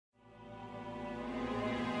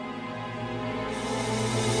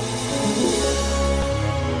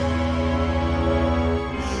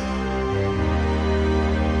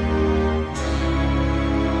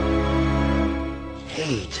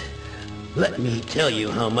me tell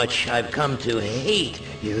you how much I've come to hate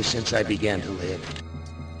you since I began to live.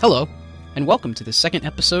 Hello, and welcome to the second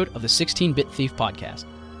episode of the 16-Bit Thief podcast.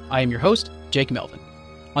 I am your host, Jake Melvin.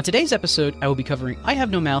 On today's episode, I will be covering I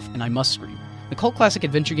Have No Mouth and I Must Scream, the cult classic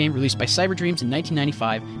adventure game released by Cyberdreams in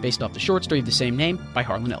 1995 based off the short story of the same name by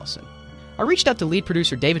Harlan Ellison. I reached out to lead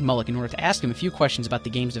producer David Mullich in order to ask him a few questions about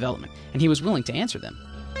the game's development, and he was willing to answer them.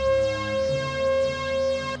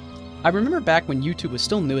 I remember back when YouTube was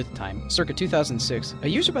still new at the time, circa 2006, a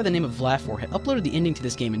user by the name of Vlafor had uploaded the ending to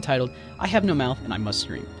this game entitled I Have No Mouth and I Must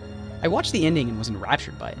Scream. I watched the ending and was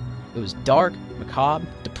enraptured by it. It was dark, macabre,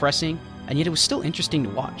 depressing, and yet it was still interesting to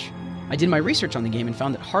watch. I did my research on the game and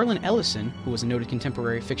found that Harlan Ellison, who was a noted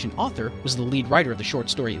contemporary fiction author, was the lead writer of the short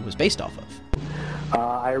story it was based off of.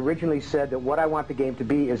 I originally said that what I want the game to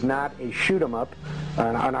be is not a shoot-'em-up,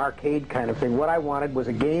 an arcade kind of thing. What I wanted was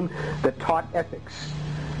a game that taught ethics.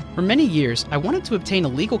 For many years, I wanted to obtain a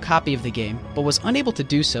legal copy of the game, but was unable to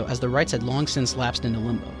do so as the rights had long since lapsed into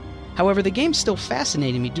limbo. However, the game still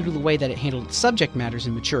fascinated me due to the way that it handled its subject matters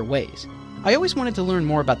in mature ways. I always wanted to learn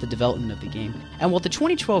more about the development of the game, and while the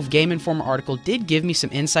 2012 Game Informer article did give me some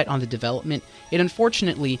insight on the development, it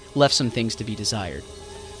unfortunately left some things to be desired.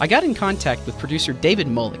 I got in contact with producer David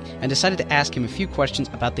Mullich and decided to ask him a few questions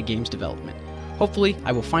about the game's development. Hopefully,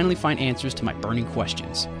 I will finally find answers to my burning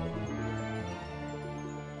questions.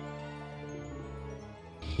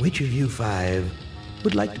 Which of you five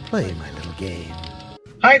would like to play my little game?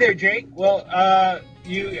 Hi there, Jake. Well,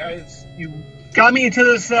 you got me into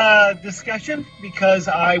this discussion because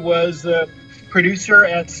I was the producer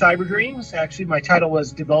at Cyberdreams. Actually, my title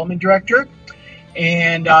was Development Director,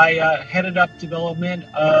 and I headed up development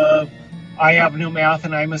of I Have No Mouth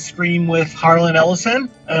and I Must Scream with Harlan Ellison,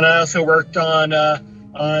 and I also worked on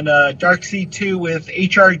Darkseid 2 with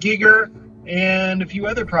H.R. Giger and a few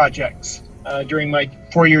other projects during my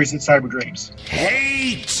 4 years at Cyberdreams.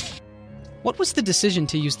 Hate! What was the decision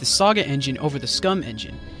to use the Saga engine over the Scum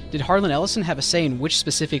engine? Did Harlan Ellison have a say in which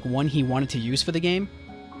specific one he wanted to use for the game?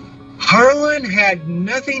 Harlan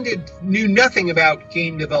knew nothing about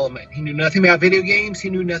game development. He knew nothing about video games. He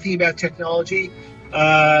knew nothing about technology.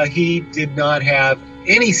 He did not have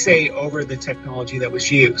any say over the technology that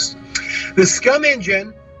was used. The Scum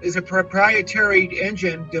engine is a proprietary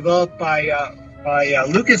engine developed by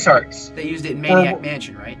LucasArts. They used it in Maniac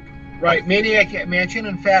Mansion, right? Right, Maniac Mansion.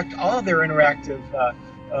 In fact, all of their interactive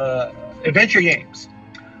adventure games.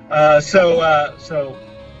 So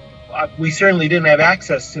we certainly didn't have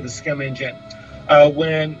access to the Scum engine.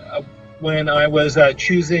 When I was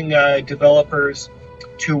choosing developers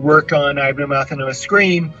to work on I Have No Mouth and I Must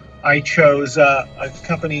Scream, I chose a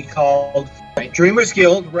company called Dreamers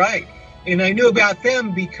Guild, right? And I knew about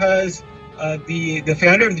them because the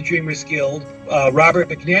founder of the Dreamers Guild, Robert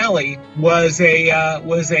McNally, was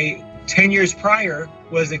a 10 years prior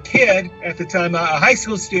was a kid at the time, a high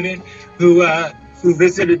school student who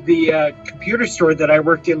visited the computer store that I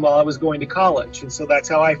worked in while I was going to college, and so that's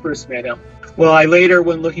how I first met him. Well, I later,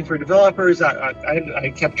 when looking for developers,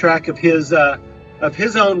 I kept track of his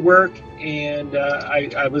own work, and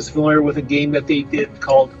I was familiar with a game that they did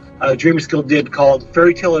called Dreamers Guild did called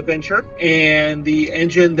Fairy Tale Adventure, and the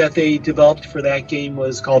engine that they developed for that game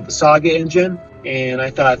was called the Saga engine, and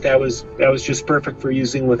I thought that was just perfect for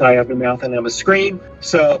using with I Have No Mouth and I Must Scream.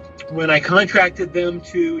 So when I contracted them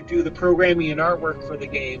to do the programming and artwork for the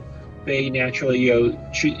game, they naturally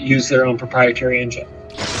use their own proprietary engine.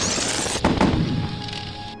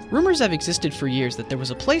 Rumors have existed for years that there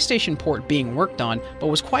was a PlayStation port being worked on, but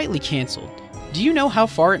was quietly canceled. Do you know how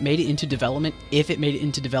far it made it into development, if it made it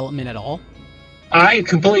into development at all? I had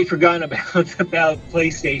completely forgotten about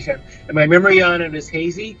PlayStation, and my memory on it is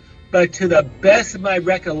hazy, but to the best of my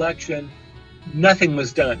recollection, nothing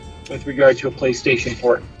was done with regard to a PlayStation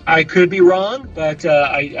port. I could be wrong, but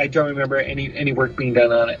I don't remember any work being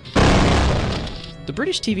done on it. The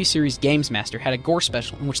British TV series Games Master had a gore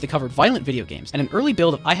special in which they covered violent video games, and an early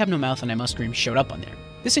build of I Have No Mouth and I Must Scream showed up on there.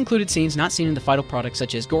 This included scenes not seen in the final product,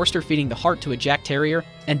 such as Gorster feeding the heart to a Jack Terrier,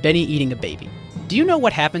 and Benny eating a baby. Do you know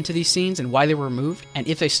what happened to these scenes and why they were removed, and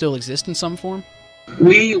if they still exist in some form?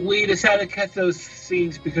 We decided to cut those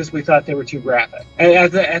scenes because we thought they were too graphic.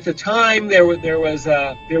 At the time, there was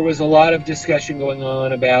a lot of discussion going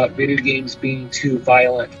on about video games being too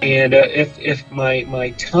violent. And if my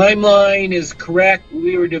timeline is correct,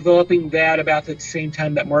 we were developing that about the same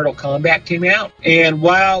time that Mortal Kombat came out. And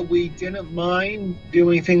while we didn't mind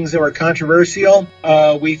doing things that were controversial,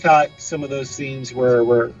 we thought some of those scenes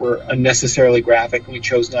were unnecessarily graphic, and we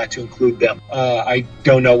chose not to include them. I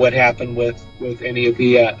don't know what happened with any of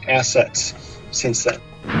the assets since then.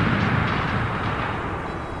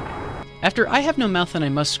 After I Have No Mouth and I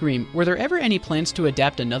Must Scream, were there ever any plans to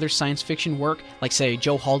adapt another science fiction work, like say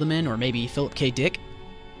Joe Haldeman or maybe Philip K. Dick?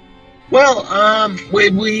 Well,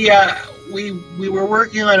 we were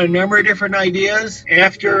working on a number of different ideas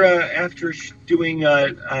after doing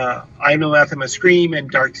I Have No Mouth and I Must Scream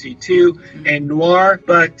and Dark Sea 2 and Noir,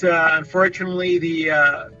 but unfortunately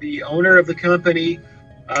the owner of the company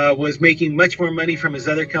was making much more money from his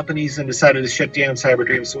other companies and decided to shut down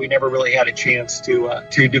Cyberdreams, so we never really had a chance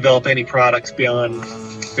to develop any products beyond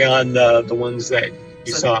the ones that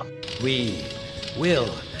you saw. We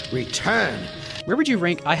will return. Where would you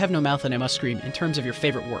rank I Have No Mouth and I Must Scream in terms of your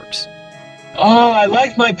favorite works? Oh, I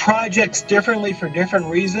like my projects differently for different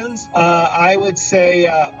reasons. I would say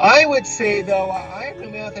though, I Have No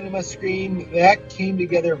Mouth and I Must Scream, that came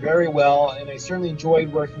together very well, and I certainly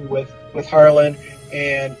enjoyed working with Harlan.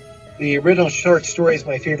 And the original short story is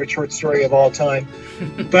my favorite short story of all time.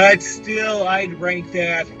 But still, I'd rank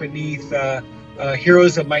that beneath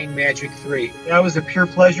Heroes of Might and Magic 3. That was a pure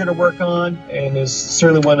pleasure to work on, and is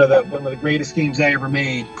certainly one of the greatest games I ever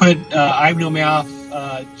made. Put I Have No Mouth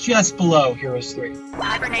just below Heroes 3.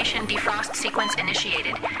 Hibernation defrost sequence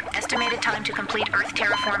initiated. Estimated time to complete Earth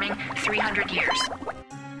terraforming, 300 years.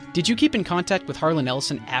 Did you keep in contact with Harlan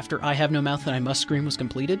Ellison after I Have No Mouth and I Must Scream was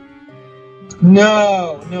completed?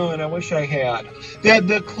 No, and I wish I had.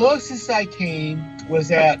 The closest I came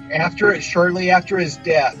was shortly after his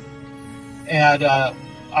death, and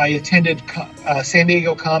I attended San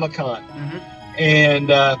Diego Comic-Con,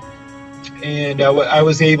 and I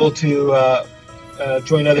was able to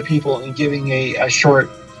join other people in giving a short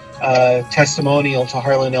testimonial to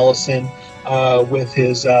Harlan Ellison with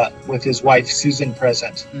his wife Susan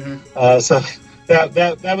present. So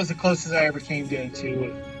that was the closest I ever came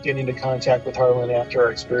to getting into contact with Harlan after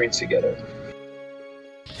our experience together.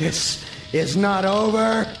 This is not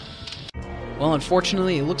over. Well,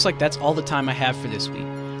 unfortunately, it looks like that's all the time I have for this week.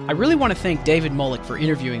 I really want to thank David Mullich for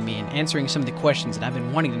interviewing me and answering some of the questions that I've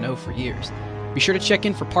been wanting to know for years. Be sure to check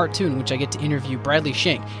in for part 2, in which I get to interview Bradley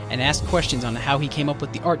Schenk and ask questions on how he came up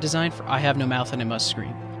with the art design for I Have No Mouth and I Must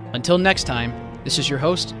Scream. Until next time, this is your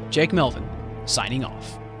host, Jake Melvin, signing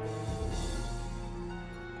off.